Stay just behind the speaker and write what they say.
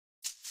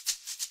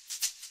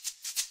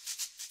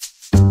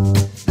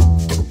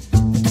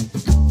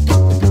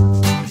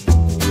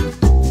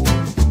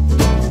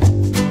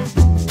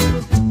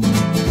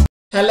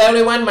Hello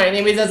everyone, my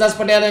name is Azaz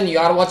Patel and you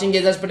are watching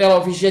Azaz Patel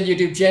official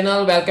YouTube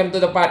channel. Welcome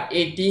to the part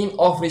 18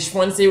 of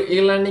responsive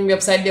e-learning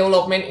website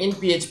development in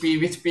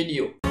PHP with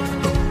PDO.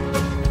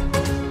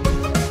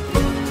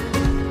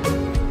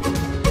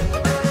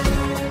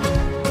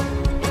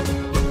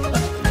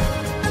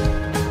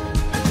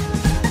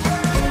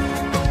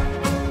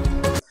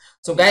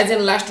 So guys,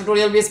 in last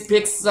tutorial we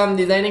fixed some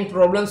designing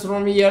problems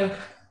from here.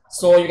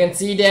 So you can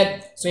see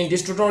that. So in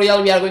this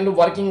tutorial we are going to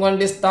working on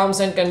this terms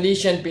and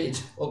condition page.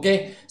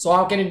 Okay, so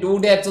how can you do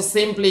that? So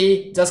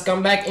simply just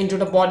come back into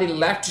the body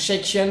left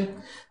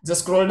section,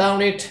 just scroll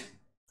down it,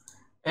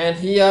 and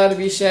here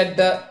we set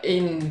the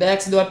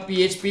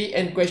index.php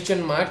and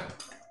question mark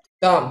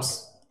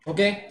terms.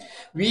 Okay,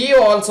 we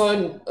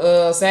also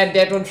set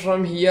that one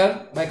from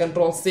here by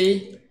Control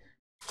C,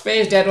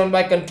 paste that one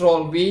by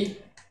Control V,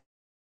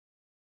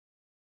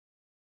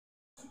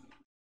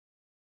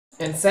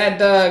 and set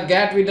the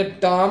get with the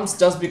terms,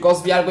 just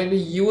because we are going to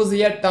use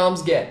here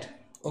terms get.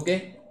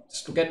 Okay,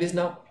 just look at this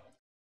now.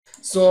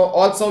 So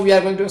also we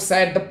are going to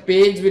set the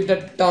page with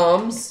the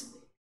terms.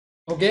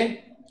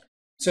 Okay,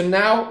 so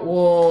now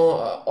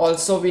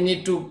also we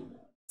need to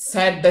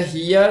set the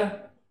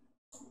here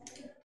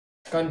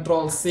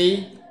Control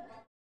C,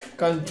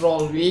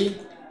 Control V,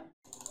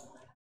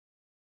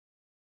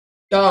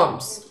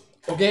 terms.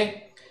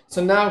 Okay,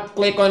 so now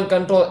click on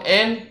Control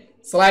N,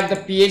 select the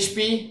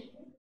PHP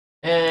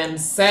and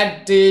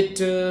set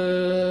it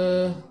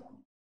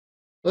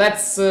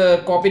let's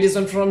copy this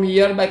one from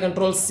here by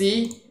Control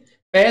C,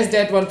 paste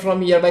that one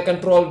from here by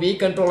Control V,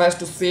 Control S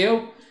to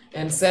save,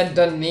 and set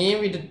the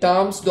name with the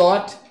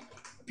terms.php.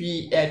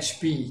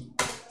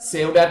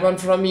 Save that one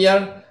from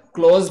here,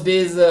 close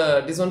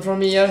this one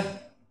from here,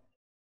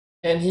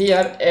 and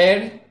here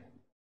add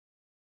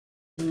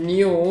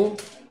new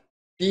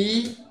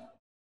T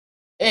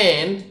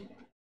and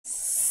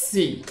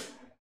C.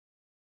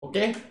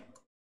 Okay,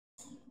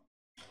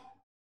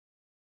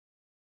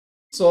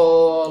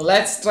 so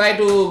let's try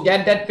to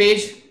get that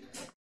page.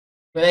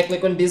 When I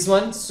click on this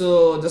one,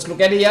 so just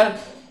look at here,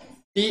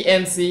 T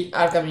and C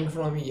are coming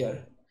from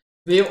here.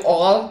 We have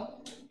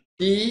all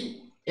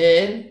T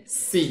and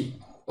C.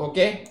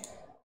 Okay,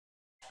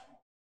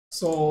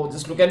 so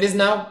just look at this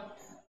now.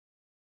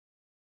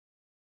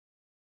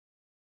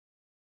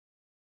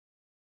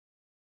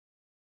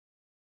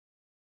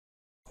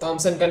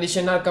 Terms and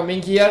condition are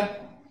coming here.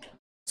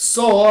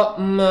 So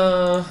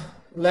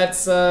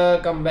let's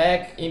come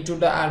back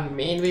into our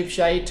main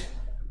website.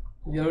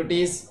 Here it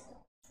is,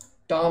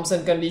 terms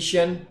and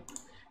condition,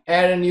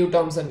 add a new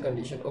terms and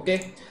condition.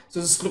 Okay,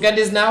 so just look at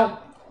this now.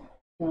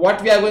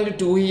 What we are going to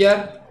do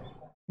here,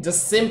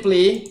 just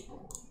simply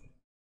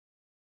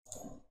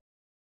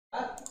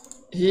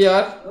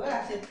here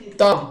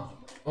term.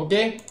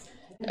 Okay,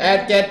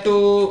 add get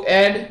to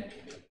add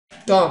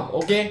term.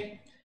 Okay,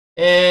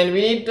 and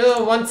we need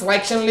one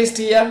selection list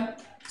here.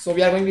 So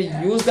we are going to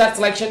use that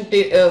selection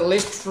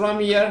list from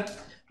here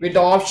with the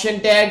option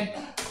tag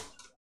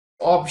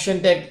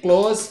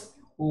close,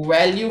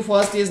 value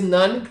first is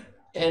none,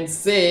 and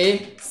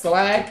say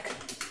select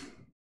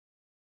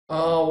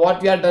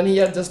what we are done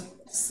here. Just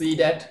see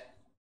that,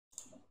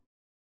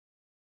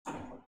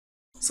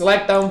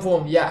 select term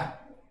form. Yeah,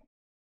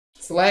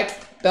 select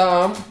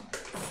term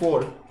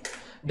for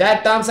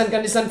that terms and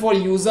condition for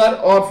user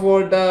or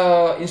for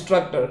the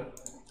instructor.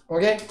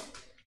 Okay,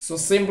 so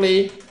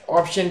simply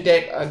option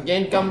tag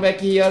again, come back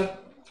here,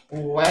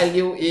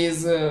 value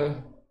is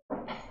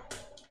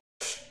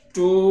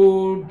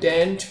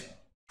student,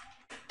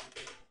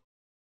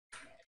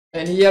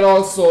 and here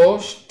also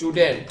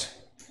student.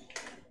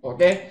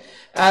 Okay,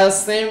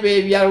 as same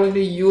way we are going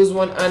to use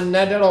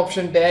another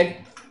option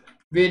tag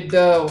with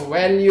the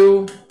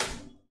value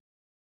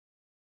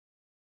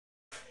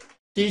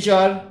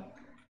teacher.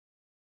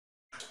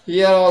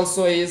 Here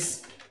also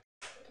is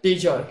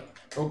teacher.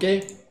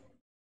 Okay,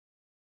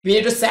 we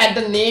need to set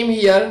the name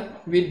here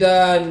with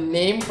the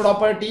name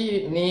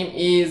property. Name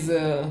is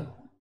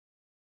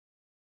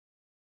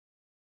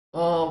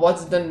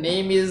what's the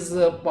name is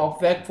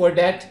perfect for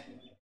that,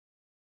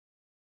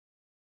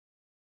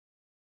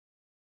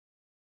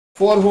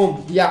 for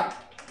whom. Yeah,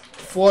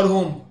 for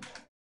whom.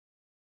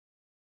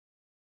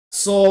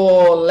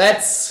 So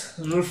let's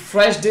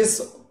refresh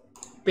this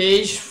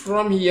page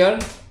from here.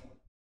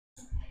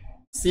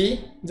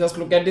 See, just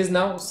look at this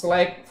now,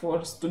 select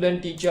for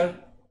student teacher,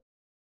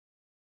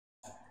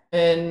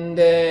 and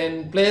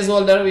then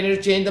placeholder, we need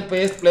to change the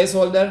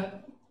placeholder,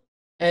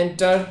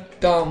 enter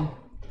term.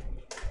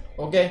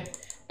 Okay,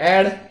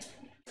 add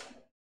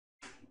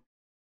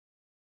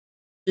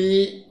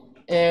T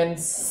and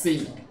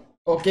C.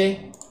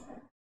 Okay,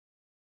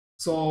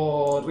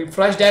 so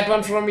refresh that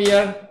one from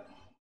here.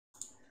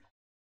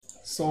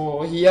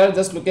 So here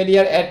just look at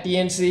here, add T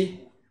and C.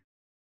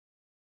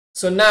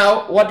 So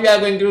now what we are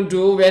going to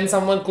do, when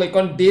someone click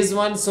on this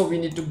one, so we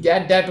need to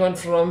get that one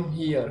from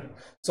here.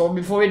 So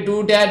before we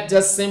do that,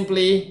 just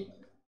simply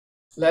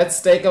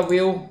let's take a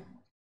view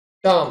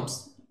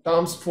terms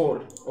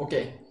 4.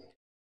 Okay,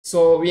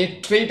 so we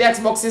have 3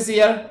 text boxes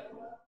here.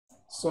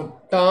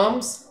 So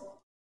terms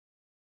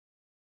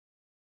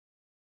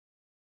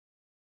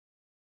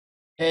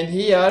and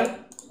here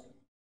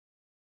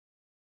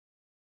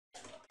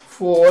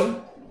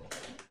for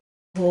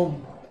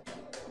home.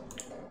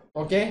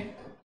 Okay,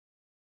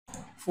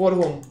 for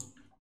home,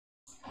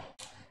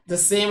 the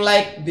same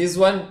like this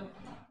one.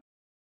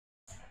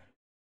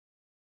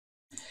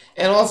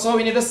 And also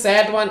we need to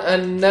set one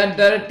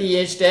another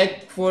th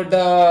tag for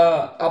the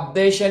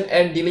updation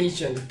and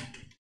deletion.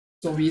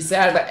 So we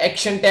set the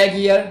action tag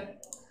here,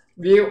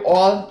 view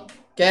all,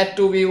 cat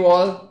to view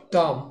all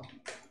term.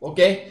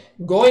 Okay,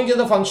 going to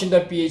the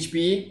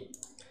function.php,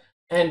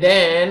 and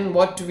then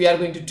what we are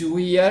going to do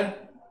here,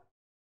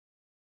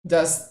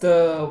 just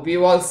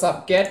view all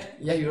subcat.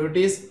 Yeah, here it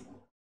is.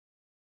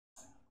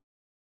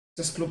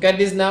 Just look at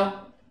this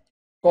now.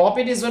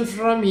 Copy this one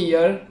from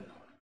here,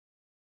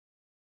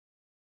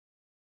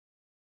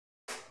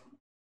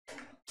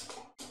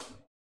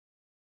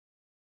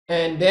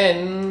 and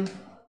then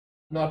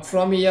not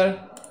from here.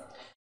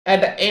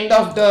 At the end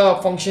of the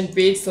function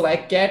page,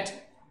 select cat.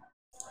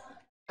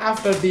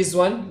 After this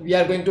one, we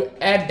are going to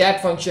add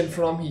that function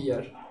from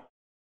here.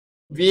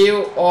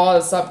 View all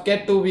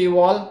subcat to view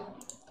all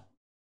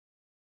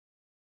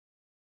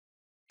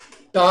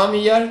term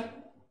here.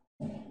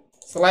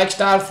 Select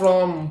star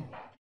from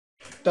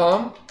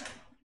term.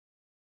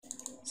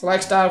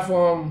 Select star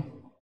from.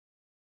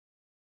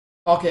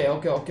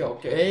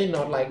 Okay.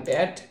 Not like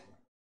that.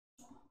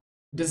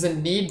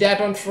 Doesn't need that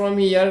one from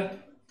here.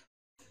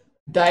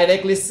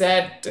 Directly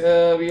set.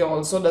 We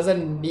also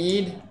doesn't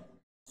need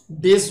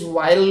this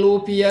while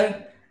loop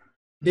here.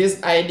 This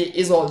id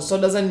is also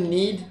doesn't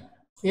need.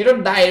 You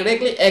know,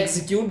 directly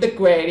execute the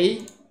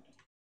query.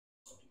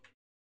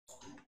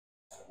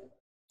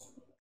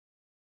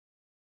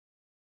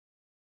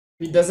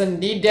 It doesn't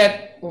need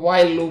that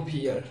while loop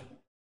here.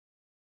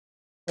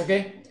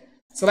 Okay,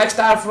 select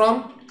star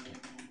from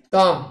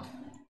term.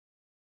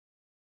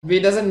 We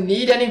doesn't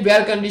need any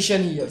where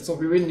condition here, so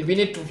we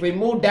need to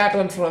remove that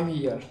one from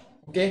here.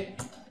 Okay,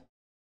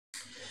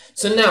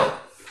 so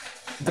now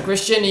the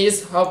question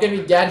is, how can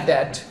we get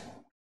that?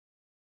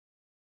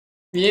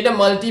 We need a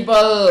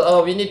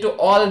multiple, we need to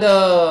all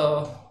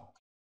the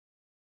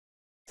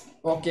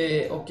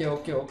okay.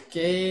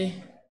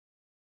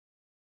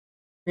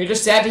 We need to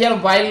set here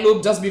while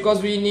loop just because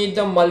we need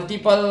the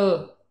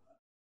multiple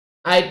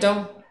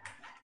item,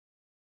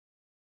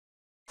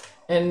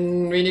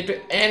 and we need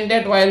to end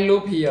that while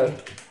loop here,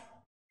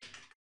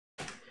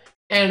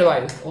 and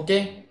while.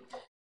 Okay,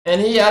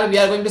 and here we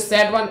are going to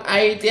set one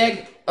I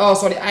tag, oh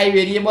sorry, I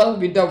variable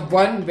with the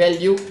one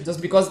value,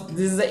 just because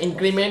this is the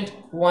increment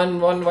one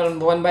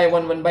by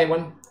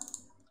one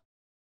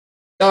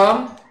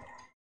term,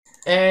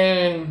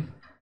 and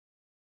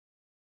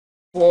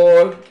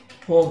for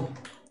home.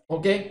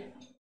 Okay,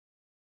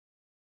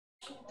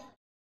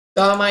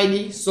 term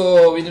id,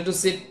 so we need to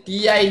set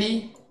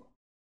tid,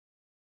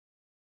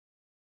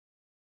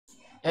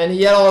 and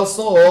here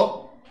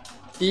also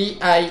tid.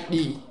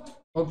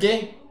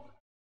 Okay,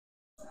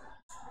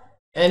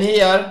 and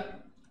here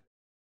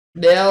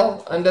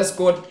del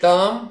underscore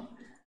term,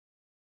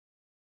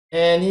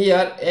 and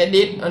here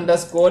edit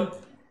underscore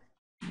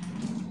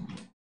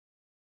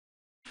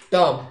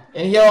term,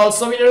 and here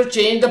also we need to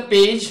change the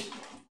page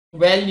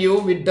value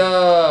with the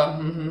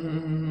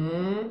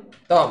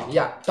term.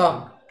 Yeah,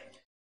 term,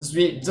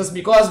 just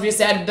because we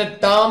said the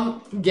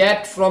term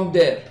get from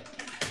there,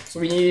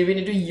 so we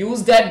need to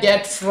use that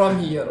get from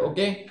here.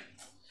 Okay,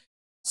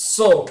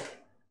 so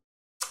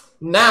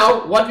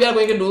now what we are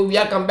going to do, we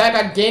are come back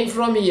again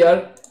from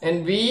here,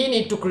 and we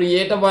need to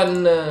create a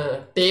one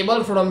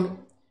table from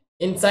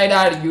inside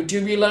our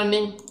YouTube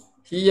ELearning.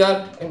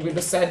 Here I'm going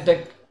to set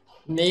the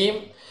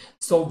name,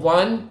 so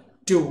 1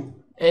 2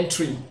 and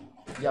 3.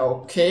 Yeah,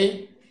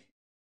 okay,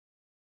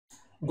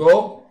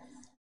 go.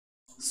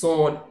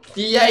 So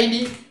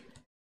tid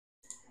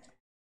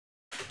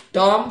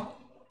term,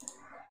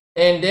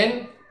 and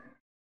then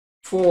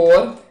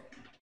for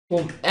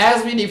whom,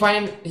 as we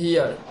define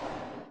here,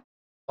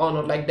 or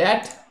not like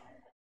that,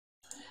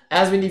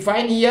 as we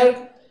define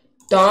here,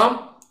 term,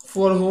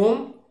 for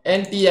whom,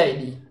 and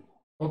tid.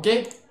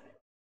 Okay,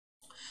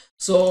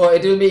 so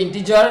it will be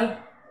integer,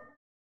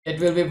 it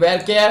will be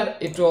varchar,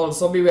 it will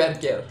also be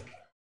varchar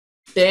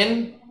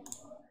 10,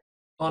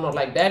 or not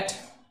like that,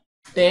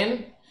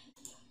 10,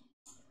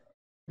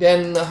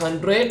 then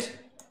 100,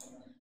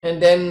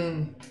 and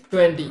then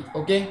 20.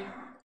 Okay,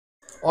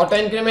 auto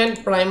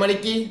increment primary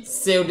key,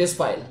 save this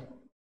file.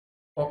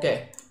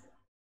 Okay,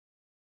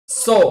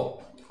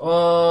 so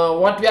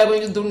what we are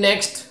going to do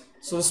next,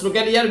 so let's look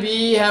at here.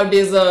 We have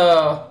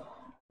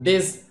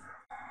this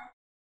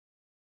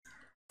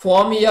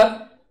form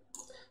here,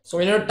 so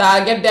we need to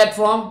target that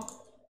form.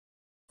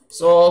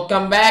 So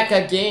come back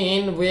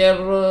again,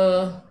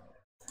 where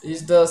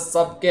is the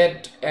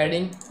subcat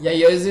adding? Yeah,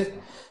 here is it.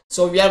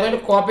 So we are going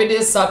to copy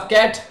this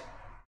subcat.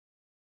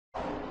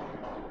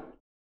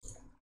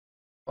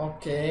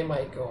 Okay,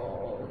 my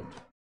god,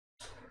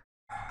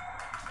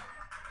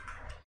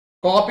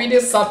 copy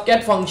this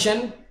subcat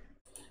function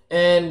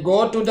and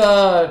go to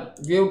the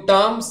view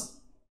terms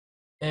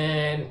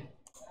and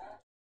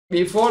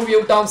before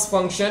view terms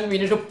function, we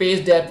need to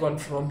paste that one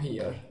from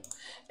here,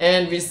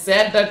 and we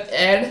set that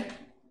add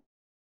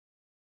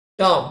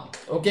term.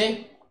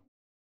 Okay,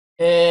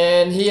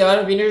 and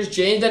here we need to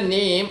change the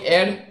name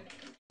add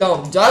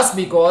term, just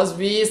because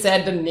we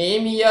set the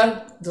name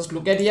here. Just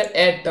look at here,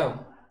 add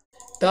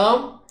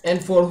term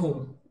and for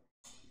whom.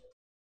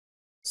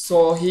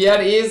 So here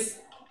is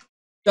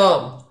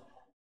term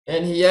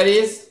and here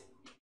is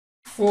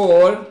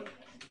for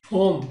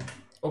whom.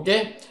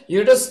 Okay,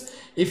 you just,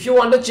 if you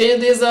want to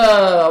change this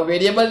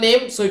variable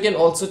name, so you can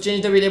also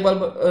change the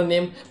variable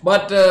name,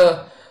 but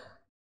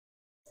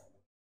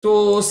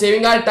to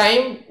saving our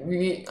time,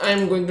 I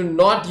am going to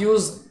not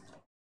use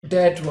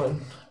that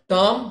one,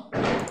 term,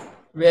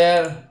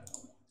 where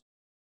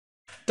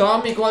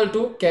term equal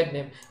to cat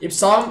name. If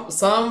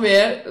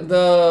somewhere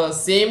the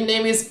same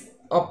name is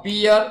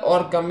appear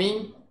or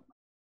coming,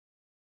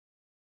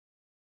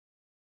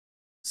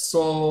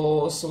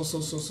 so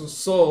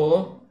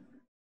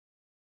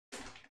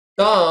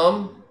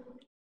term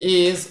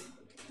is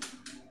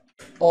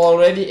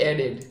already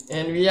added,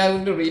 and we are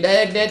going to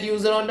redirect that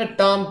user on the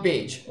term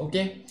page.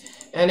 Okay,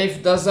 and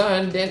if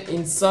doesn't, then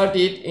insert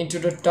it into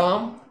the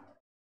term,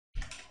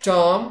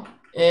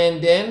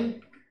 and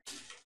then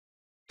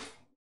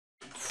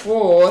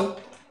for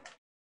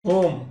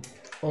whom.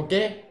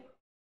 Okay,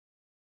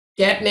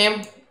 cat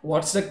name,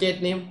 what's the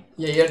cat name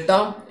here,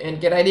 term,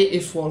 and cat id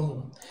is for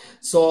whom.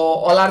 So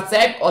all are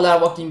set, all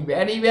are working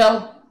very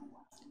well.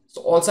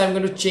 So also I'm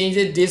going to change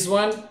it, this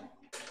one,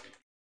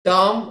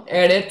 term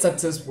added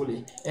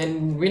successfully,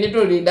 and we need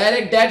to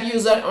redirect that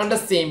user on the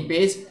same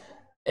page,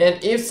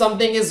 and if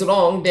something is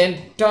wrong,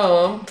 then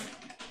term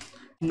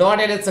not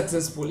added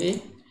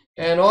successfully,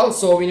 and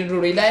also we need to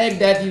redirect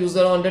that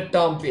user on the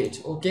term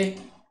page. Okay,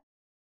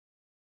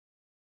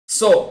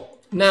 so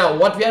now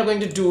what we are going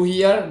to do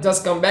here,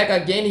 just come back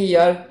again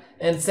here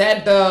and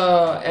set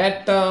the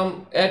add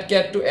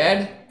cat to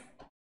add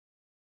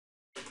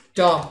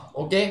term.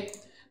 Okay,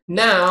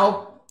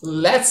 now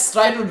let's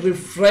try to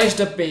refresh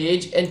the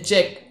page and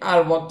check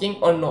are working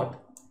or not.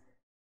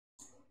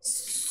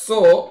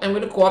 So I'm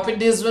going to copy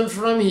this one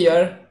from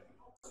here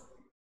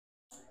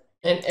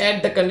and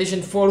add the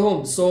condition for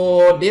whom.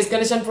 So this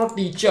condition for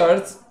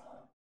teachers,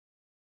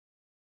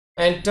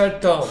 enter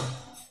term.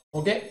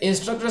 Okay,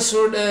 instructors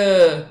should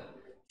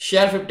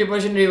share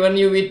 50%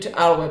 revenue with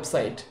our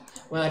website.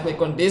 When I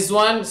click on this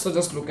one, so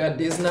just look at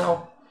this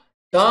now,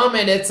 term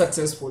added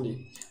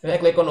successfully. When I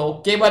click on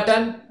OK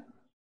button,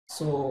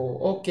 so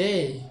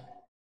okay,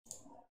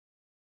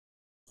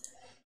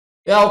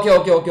 yeah,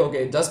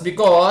 okay, just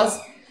because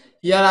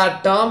here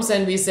are terms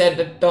and we set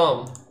the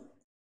term.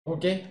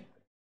 Okay,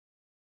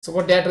 so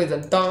for that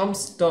reason,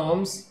 terms.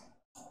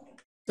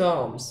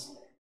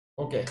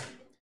 Okay,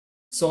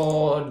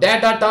 so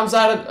data terms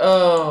are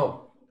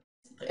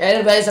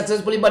added very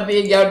successfully, but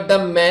we get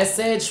the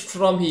message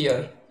from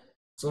here.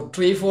 So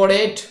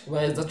 348,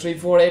 where is the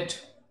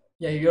 348?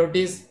 Yeah, here it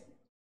is.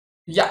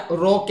 Yeah,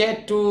 row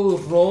cat to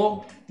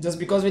row, just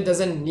because we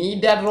doesn't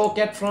need that row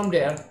cat from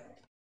there.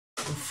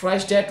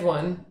 Refresh that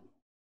one.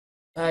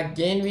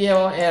 Again we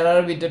have an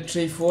error with the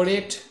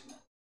 348.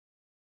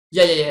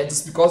 Yeah,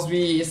 just because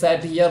we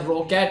said here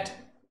row cat,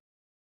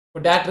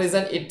 for that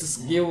reason it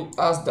gives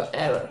us the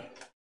error.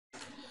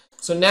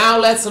 So now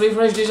let's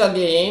refresh this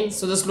again.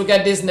 So just look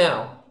at this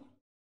now.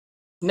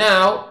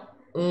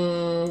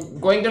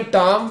 Going to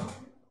term,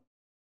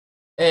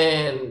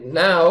 and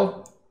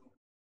now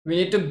we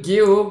need to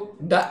give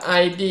the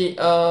id,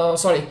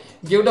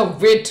 give the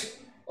width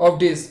of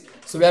this.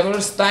 So we are going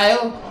to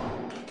style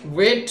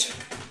width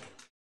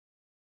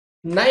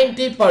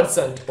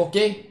 90%.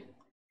 Okay,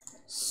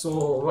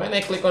 so when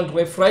I click on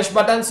refresh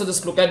button, so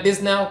just look at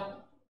this now.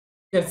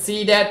 You can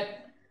see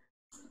that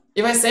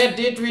if I set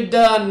it with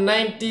the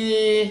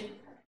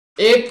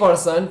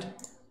 98%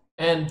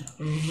 and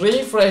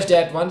refresh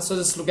that one, so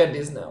just look at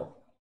this now.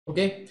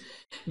 Okay,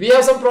 we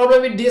have some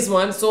problem with this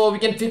one, so we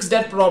can fix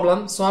that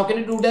problem. So how can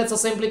you do that? So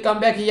simply come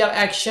back here,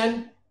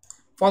 action,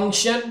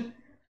 function,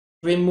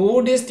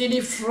 remove this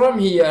td from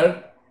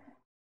here,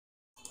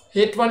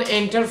 hit one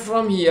enter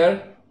from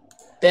here,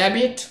 tab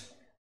it,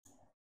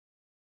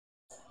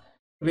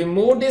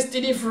 remove this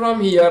td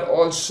from here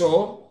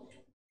also,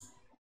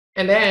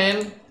 and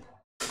then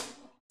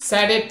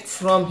set it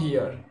from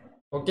here.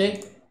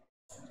 Okay,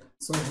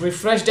 so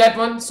refresh that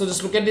one. So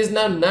just look at this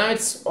now. Now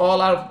it's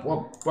all are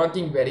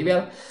working very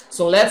well.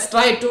 So let's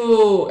try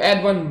to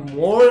add one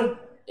more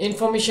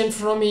information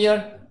from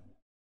here.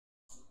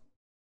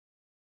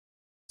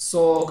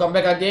 So come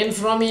back again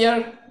from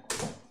here,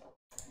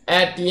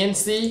 add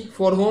tnc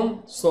for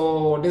whom.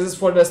 So this is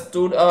for the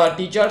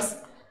teachers.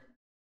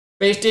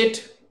 Paste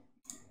it,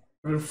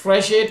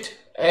 refresh it,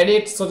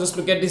 edit. So just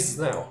look at this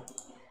now,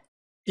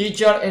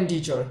 teacher and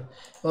teacher.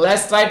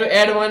 Let's try to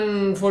add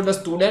one for the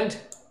student.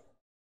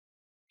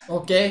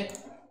 Okay,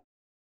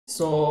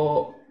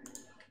 so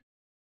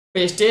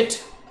paste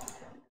it,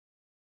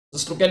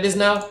 just look at this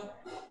now,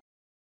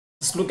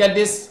 just look at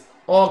this.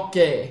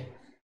 Okay,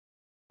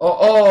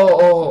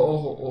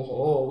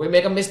 we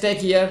make a mistake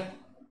here.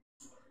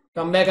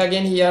 Come back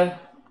again here,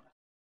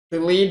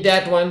 delete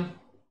that one.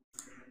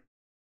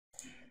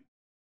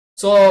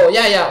 So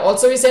yeah,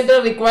 also we set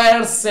the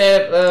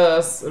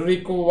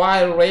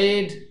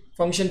required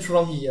function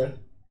from here.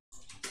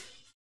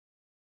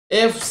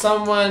 If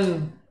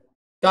someone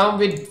come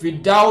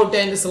without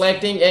and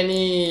selecting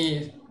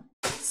any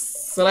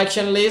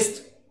selection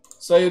list,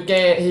 so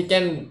he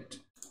can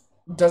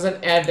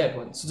doesn't add that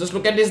one. So just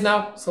look at this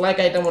now, select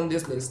item on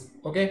this list.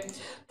 Okay,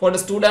 for the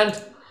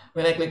student,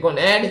 when I click on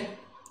add,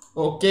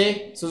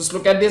 okay, so just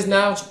look at this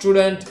now,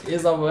 student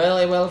is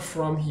available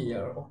from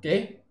here.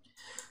 Okay,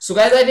 so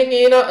guys, I think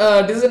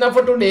this is enough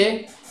for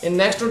today. In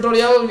next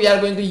tutorial we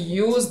are going to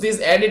use this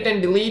edit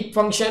and delete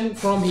function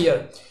from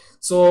here.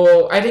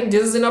 So I think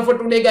this is enough for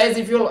today, guys.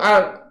 If you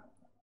are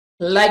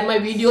like my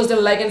videos,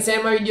 then like and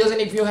share my videos,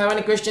 and if you have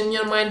any question in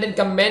your mind, then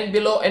comment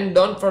below, and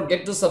don't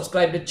forget to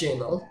subscribe the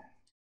channel.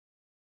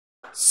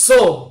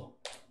 So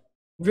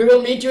we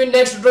will meet you in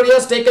next tutorial.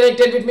 Stay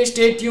connected with me,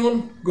 stay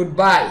tuned,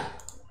 goodbye.